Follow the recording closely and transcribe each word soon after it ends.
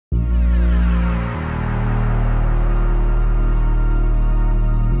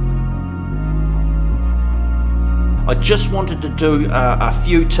just wanted to do a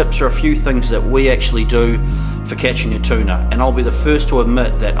few tips or a few things that we actually do for catching a tuna, and I'll be the first to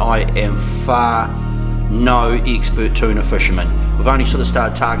admit that I am far no expert tuna fisherman. We've only sort of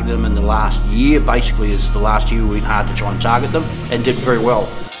started targeting them in the last year. Basically, it's the last year we went hard to try and target them and did very well.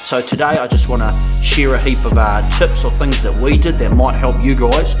 So today I just want to share a heap of tips or things that we did that might help you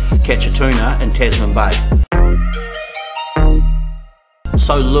guys catch a tuna in Tasman Bay.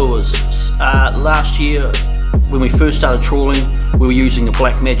 So lures, last year when we first started trawling, we were using a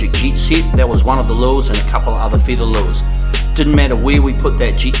Black Magic jet set. That was one of the lures, and a couple of other feather lures. Didn't matter where we put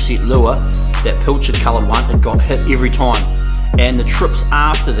that jet set lure, that pilchard coloured one, it got hit every time. And the trips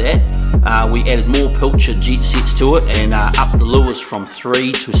after that, we added more pilchard jet sets to it, and upped the lures from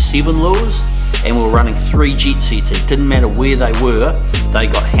 3 to 7 lures, and we were running 3 jet sets. It didn't matter where they were, they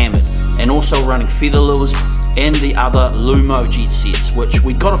got hammered. And also running feather lures and the other Lumo jet sets, which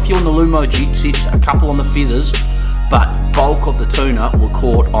we got a few on the Lumo jet sets, a couple on the feathers, but bulk of the tuna were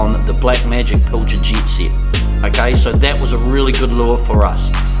caught on the Black Magic pilchard jet set. Okay, so that was a really good lure for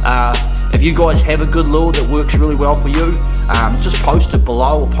us. If you guys have a good lure that works really well for you, just post it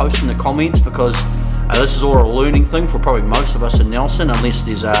below or post in the comments, because this is all a learning thing for probably most of us in Nelson, unless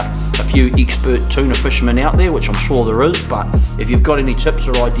there's a few expert tuna fishermen out there, which I'm sure there is. But if you've got any tips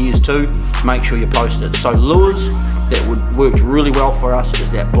or ideas too, make sure you post it. So lures that would work really well for us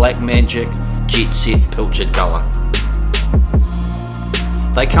is that Black Magic jet set pilchard colour.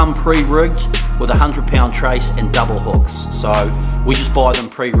 They come pre-rigged with a 100-pound trace and double hooks, so we just buy them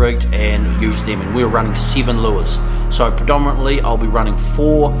pre-rigged and use them, and we're running 7 lures. So predominantly I'll be running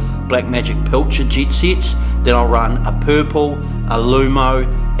 4 Black Magic pilchard jet sets, then I'll run a purple, a Lumo,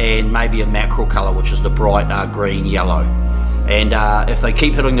 and maybe a mackerel colour, which is the bright green yellow. And if they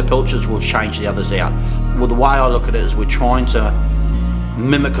keep hitting the pilchards, we'll change the others out. Well, the way I look at it is we're trying to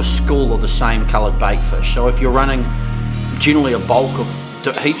mimic a school of the same coloured bait fish. So if you're running generally a bulk of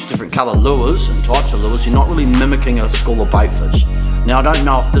heaps of different coloured lures and types of lures, you're not really mimicking a school of bait fish. Now, I don't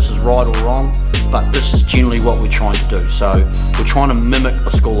know if this is right or wrong, but this is generally what we're trying to do. So we're trying to mimic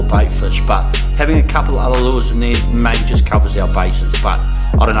a school of bait fish, but having a couple of other lures in there maybe just covers our bases. But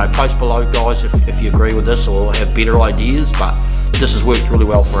I don't know, post below guys if you agree with this or have better ideas, but this has worked really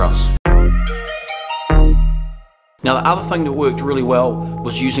well for us. Now, the other thing that worked really well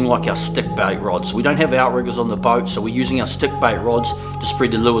was using like our stick bait rods. We don't have outriggers on the boat, so we're using our stick bait rods to spread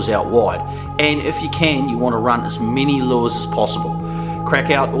the lures out wide. And if you can, you want to run as many lures as possible.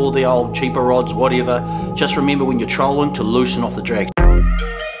 Crack out all the old cheaper rods, whatever. Just remember when you're trolling to loosen off the drag.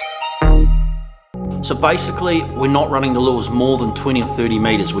 So basically, we're not running the lures more than 20 or 30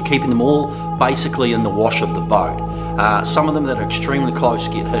 metres. We're keeping them all basically in the wash of the boat. Some of them that are extremely close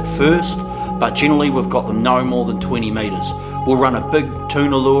get hit first, but generally we've got them no more than 20 metres. We'll run a big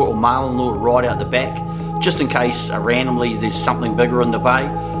tuna lure or marlin lure right out the back, just in case randomly there's something bigger in the bay.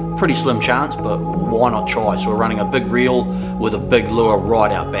 Pretty slim chance, but why not try? So we're running a big reel with a big lure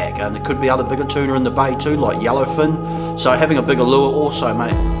right out back, and there could be other bigger tuna in the bay too, like yellowfin. So having a bigger lure also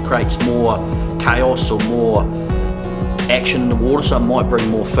creates more chaos or more action in the water, so it might bring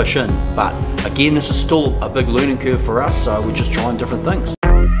more fish in. But again, this is still a big learning curve for us, so we're just trying different things.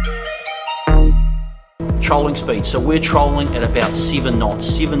 Trolling speed, so we're trolling at about 7 knots,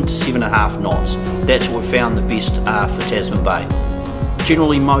 7 to 7.5 knots. That's what we found the best for Tasman Bay.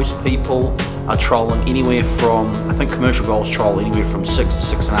 Generally, most people are trolling anywhere from, I think commercial gulls troll anywhere from 6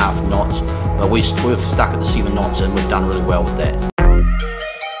 to 6.5 knots, but we've stuck at the 7 knots and we've done really well with that.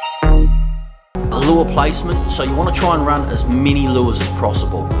 Lure placement, so you want to try and run as many lures as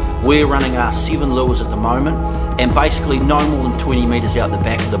possible. We're running our 7 lures at the moment, and basically no more than 20 metres out the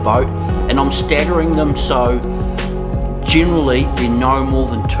back of the boat, and I'm staggering them so generally they're no more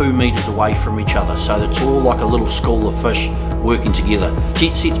than 2 metres away from each other, so it's all like a little school of fish working together.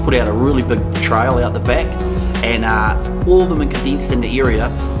 Jet sets put out a really big trail out the back, and all of them are condensed in the area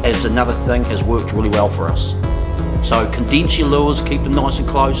as another thing has worked really well for us. So condense your lures, keep them nice and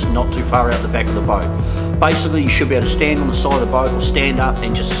close, not too far out the back of the boat. Basically, you should be able to stand on the side of the boat or stand up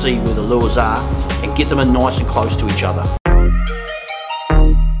and just see where the lures are and get them in nice and close to each other.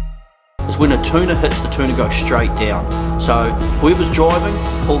 Is when a tuna hits, the tuna goes straight down. So whoever's driving,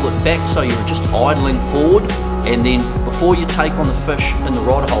 pull it back so you're just idling forward, and then before you take on the fish in the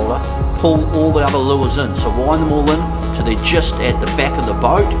rod holder, pull all the other lures in. So wind them all in so they're just at the back of the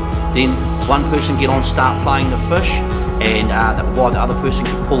boat. Then one person get on, start playing the fish, and while the other person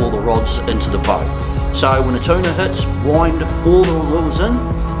can pull all the rods into the boat. So when a tuna hits, wind all the lures in,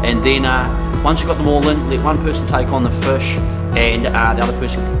 and then once you've got them all in, let one person take on the fish, and the other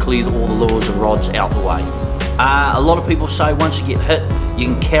person can clear all the lures and rods out the way. A lot of people say once you get hit, you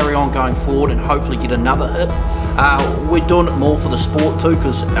can carry on going forward and hopefully get another hit. We're doing it more for the sport too,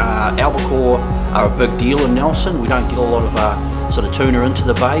 because albacore are a big deal in Nelson. We don't get a lot of sort of tuna into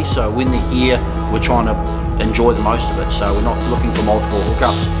the bay, so when they're here we're trying to enjoy the most of it. So we're not looking for multiple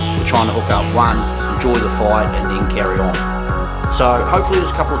hookups, we're trying to hook up one, enjoy the fight and then carry on. So hopefully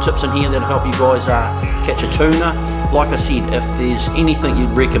there's a couple of tips in here that'll help you guys catch a tuna. Like I said, if there's anything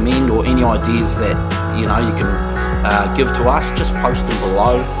you'd recommend or any ideas that you can give to us, just post them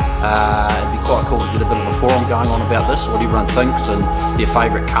below. It'd be quite cool to get a bit of a forum going on about this, what everyone thinks and their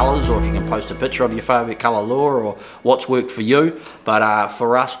favourite colours, or if you can post a picture of your favourite colour lure or what's worked for you. But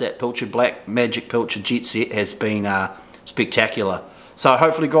for us, that pilchard black magic pilchard jet set has been spectacular. So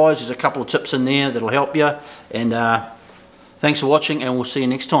hopefully guys, there's a couple of tips in there that'll help you, and thanks for watching, and we'll see you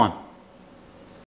next time.